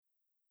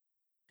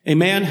A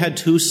man had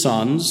 2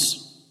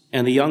 sons,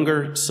 and the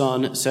younger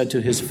son said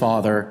to his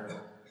father,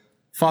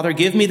 "Father,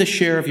 give me the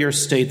share of your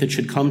estate that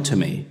should come to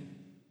me."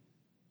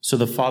 So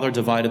the father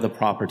divided the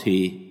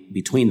property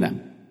between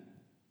them.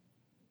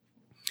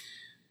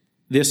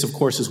 This, of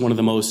course, is one of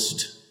the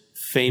most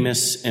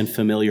famous and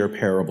familiar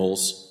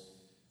parables,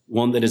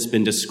 one that has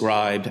been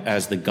described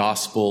as the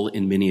gospel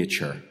in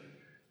miniature.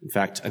 In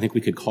fact, I think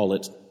we could call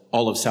it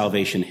all of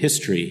salvation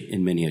history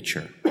in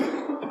miniature.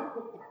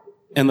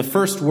 And the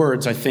first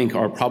words, I think,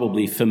 are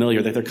probably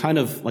familiar. They're kind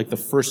of like the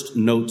first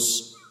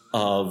notes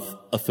of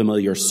a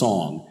familiar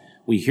song.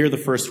 We hear the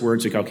first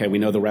words, we go, okay, we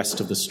know the rest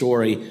of the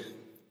story.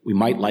 We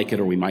might like it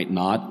or we might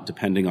not,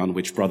 depending on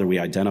which brother we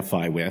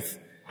identify with.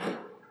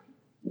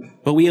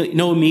 But we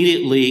know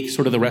immediately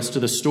sort of the rest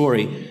of the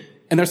story.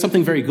 And there's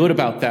something very good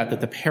about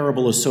that the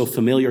parable is so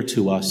familiar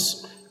to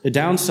us. The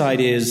downside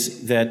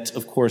is that,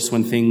 of course,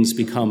 when things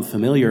become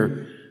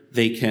familiar,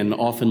 they can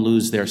often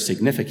lose their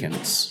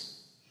significance.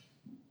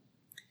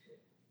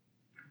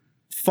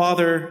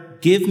 Father,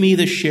 give me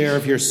the share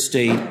of your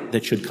estate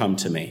that should come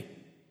to me.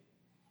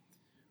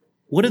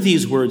 What do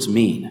these words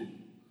mean?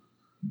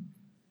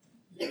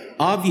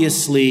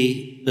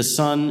 Obviously, the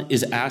son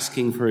is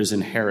asking for his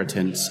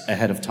inheritance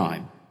ahead of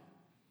time.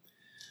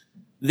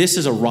 This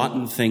is a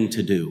rotten thing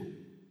to do.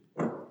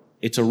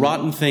 It's a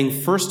rotten thing,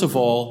 first of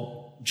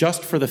all,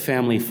 just for the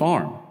family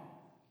farm.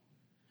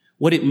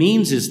 What it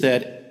means is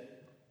that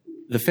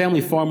the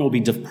family farm will be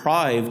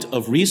deprived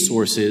of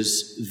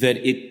resources that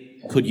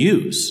it could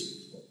use,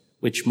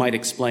 which might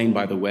explain,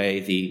 by the way,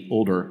 the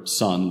older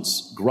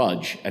son's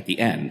grudge at the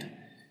end.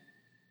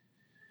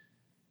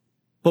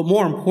 But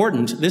more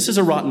important, this is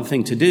a rotten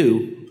thing to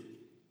do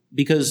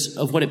because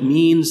of what it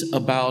means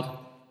about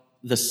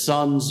the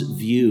son's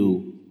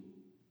view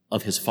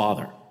of his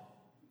father.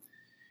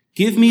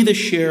 Give me the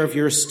share of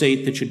your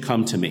estate that should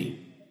come to me.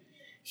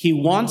 He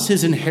wants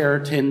his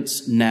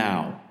inheritance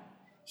now.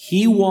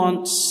 He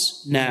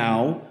wants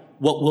now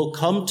what will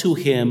come to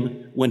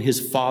him when his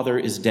father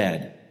is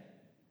dead.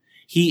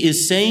 He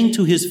is saying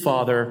to his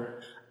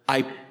father,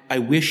 I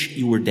wish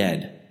you were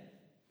dead.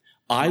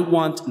 I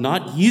want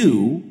not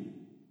you,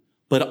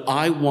 but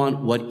I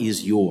want what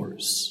is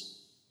yours.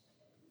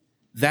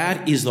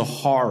 That is the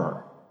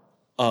horror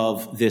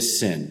of this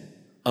sin,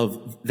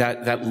 of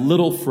that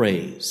little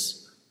phrase.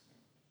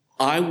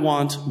 I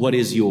want what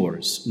is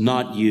yours,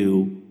 not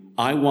you.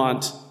 I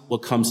want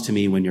what comes to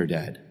me when you're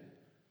dead.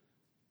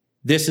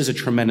 This is a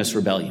tremendous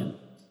rebellion.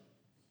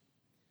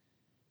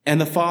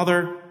 And the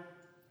father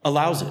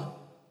allows it.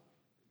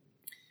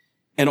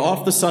 And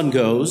off the son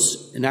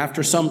goes, and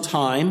after some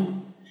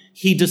time,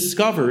 he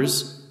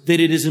discovers that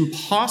it is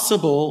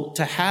impossible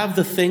to have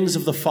the things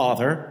of the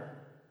Father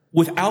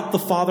without the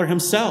Father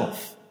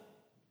himself.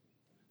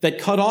 That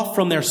cut off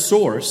from their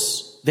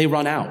source, they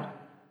run out.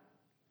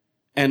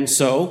 And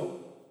so,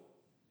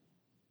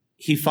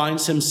 he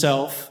finds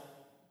himself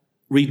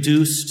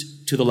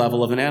reduced to the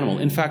level of an animal.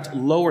 In fact,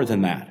 lower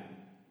than that.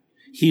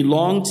 He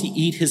longed to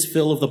eat his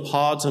fill of the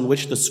pods on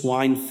which the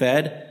swine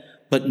fed,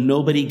 but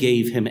nobody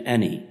gave him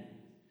any.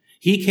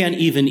 He can't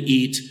even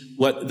eat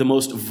what the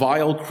most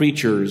vile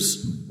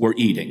creatures were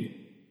eating.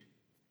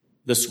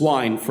 The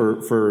swine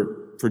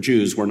for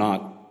Jews were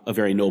not a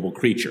very noble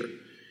creature.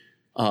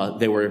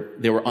 They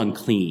were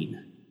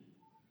unclean.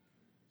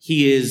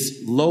 He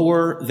is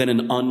lower than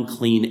an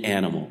unclean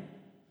animal.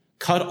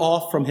 Cut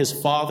off from his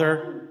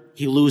father,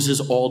 he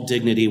loses all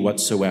dignity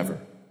whatsoever.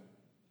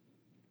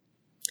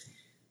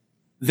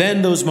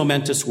 Then those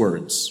momentous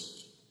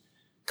words.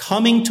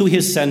 Coming to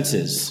his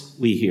senses,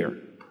 we hear.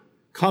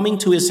 Coming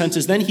to his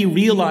senses, then he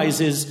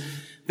realizes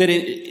that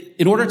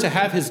in order to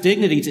have his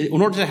dignity,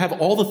 in order to have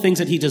all the things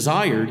that he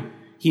desired,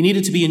 he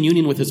needed to be in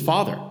union with his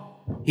father.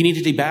 He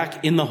needed to be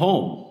back in the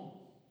home.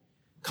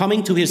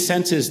 Coming to his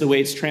senses, the way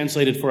it's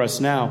translated for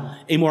us now,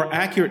 a more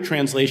accurate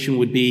translation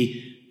would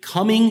be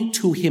coming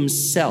to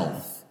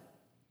himself.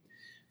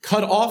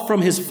 Cut off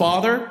from his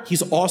father,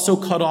 he's also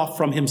cut off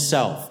from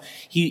himself.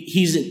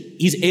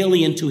 He's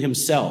alien to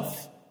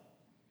himself.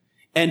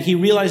 And he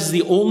realizes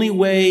the only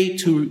way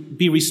to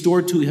be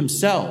restored to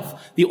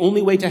himself, the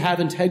only way to have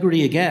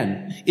integrity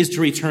again, is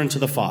to return to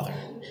the Father.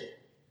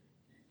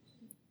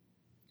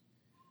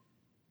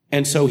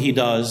 And so he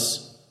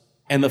does,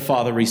 and the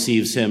Father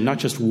receives him, not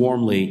just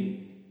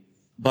warmly,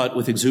 but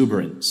with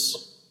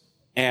exuberance.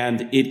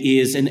 And it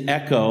is an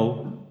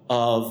echo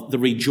of the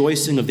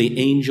rejoicing of the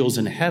angels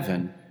in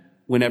heaven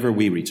whenever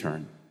we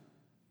return.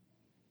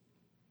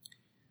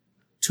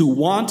 To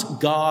want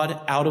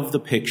God out of the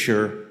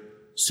picture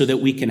so that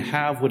we can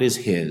have what is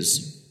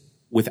his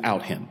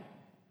without him.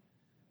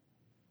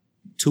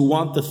 To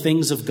want the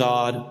things of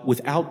God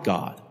without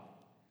God.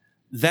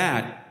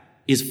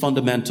 That is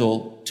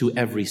fundamental to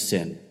every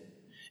sin.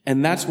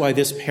 And that's why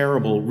this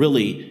parable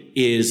really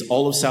is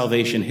all of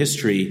salvation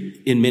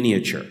history in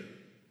miniature.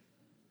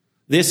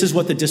 This is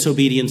what the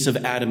disobedience of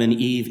Adam and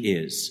Eve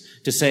is.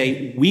 To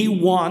say, we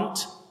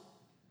want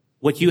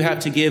what you have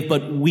to give,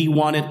 but we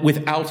want it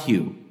without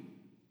you.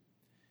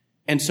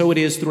 And so it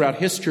is throughout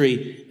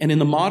history. And in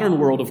the modern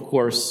world, of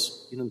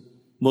course,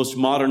 Most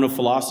modern of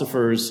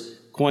philosophers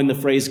coined the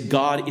phrase,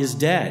 God is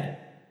dead,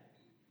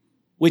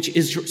 which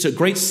is a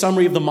great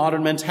summary of the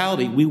modern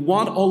mentality. We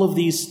want all of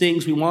these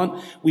things. We want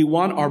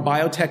our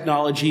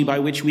biotechnology by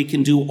which we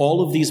can do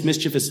all of these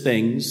mischievous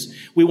things.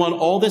 We want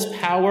all this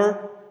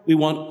power. We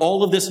want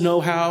all of this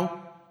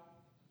know-how,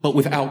 but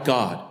without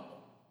God.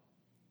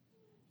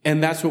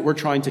 And that's what we're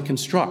trying to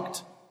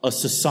construct, a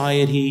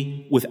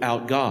society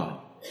without God.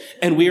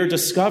 And we are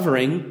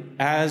discovering,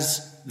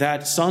 as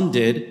that son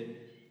did,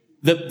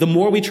 that the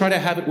more we try to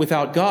have it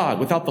without God,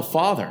 without the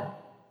Father,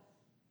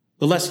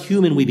 the less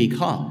human we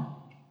become.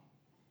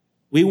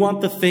 We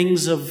want the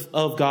things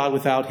of God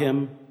without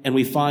him, and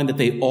we find that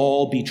they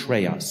all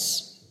betray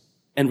us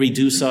and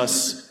reduce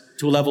us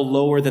to a level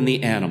lower than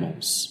the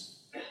animals.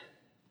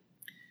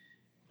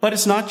 But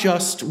it's not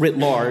just writ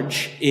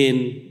large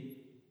in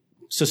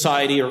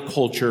society or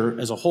culture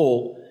as a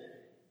whole.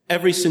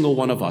 Every single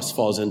one of us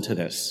falls into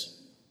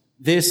this.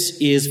 This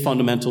is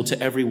fundamental to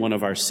every one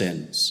of our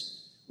sins.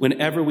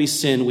 Whenever we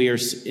sin, we are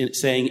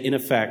saying, in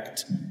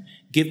effect,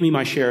 give me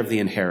my share of the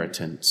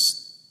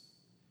inheritance.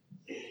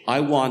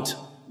 I want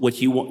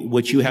what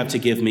you have to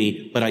give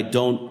me, but I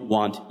don't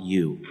want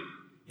you.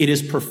 It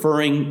is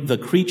preferring the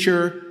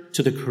creature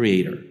to the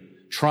creator,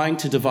 trying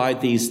to divide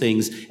these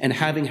things and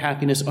having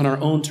happiness on our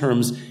own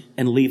terms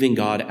and leaving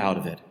God out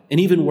of it. And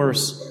even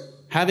worse,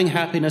 having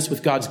happiness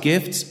with God's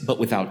gifts, but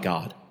without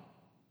God.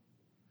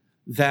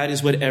 That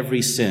is what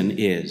every sin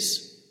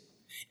is.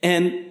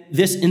 And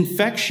this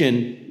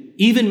infection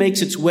even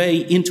makes its way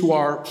into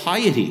our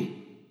piety.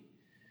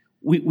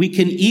 We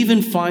can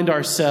even find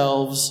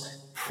ourselves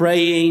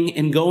praying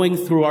and going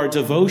through our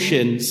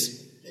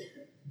devotions,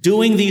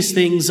 doing these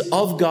things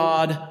of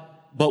God,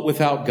 but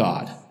without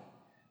God.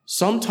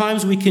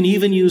 Sometimes we can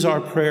even use our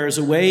prayer as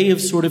a way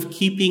of sort of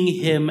keeping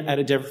him at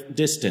a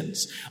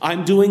distance.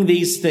 I'm doing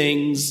these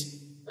things,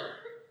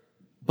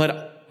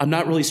 but I'm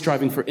not really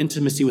striving for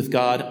intimacy with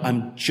God.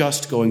 I'm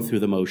just going through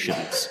the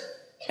motions.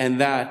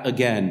 And that,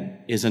 again,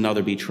 is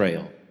another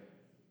betrayal.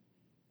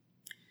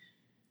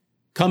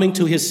 Coming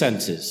to his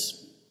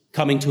senses,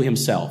 coming to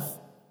himself.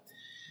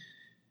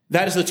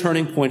 That is the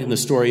turning point in the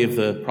story of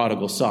the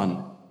prodigal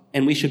son.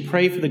 And we should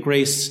pray for the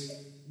grace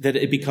that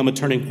it become a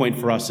turning point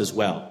for us as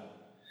well.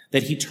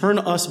 That he turn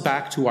us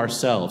back to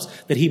ourselves,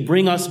 that he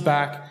bring us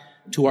back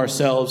to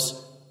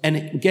ourselves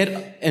and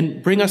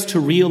bring us to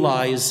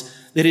realize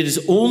that it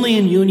is only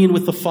in union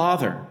with the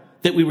Father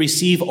that we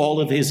receive all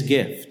of his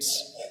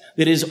gifts.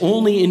 That it is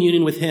only in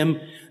union with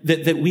him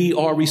that we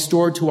are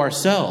restored to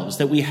ourselves,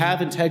 that we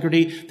have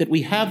integrity, that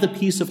we have the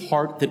peace of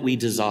heart that we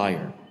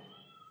desire.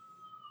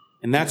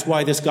 And that's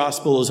why this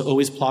gospel is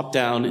always plopped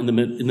down in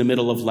the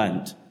middle of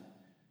Lent,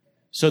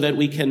 so that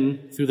we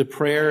can, through the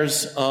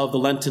prayers of the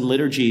Lenten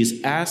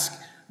liturgies,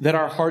 ask that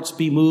our hearts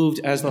be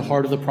moved as the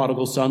heart of the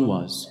prodigal son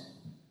was,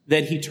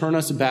 that he turn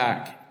us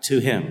back to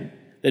him,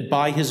 that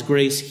by his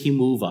grace he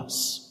move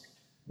us,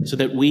 so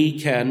that we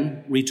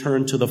can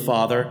return to the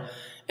Father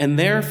and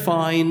there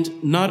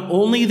find not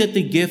only that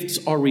the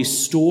gifts are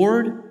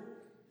restored,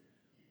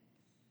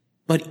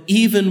 but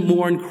even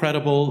more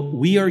incredible,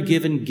 we are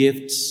given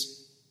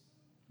gifts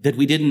that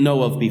we didn't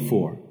know of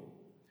before.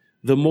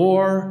 The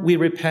more we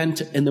repent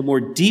and the more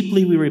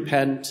deeply we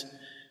repent,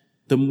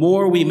 the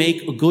more we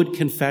make a good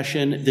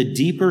confession, the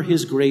deeper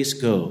his grace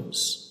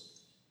goes.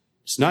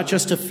 It's not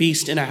just a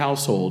feast in a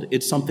household.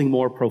 It's something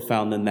more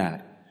profound than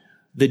that.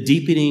 The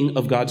deepening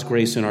of God's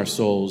grace in our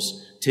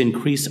souls to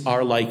increase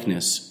our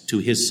likeness to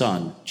his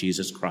Son,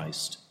 Jesus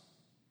Christ.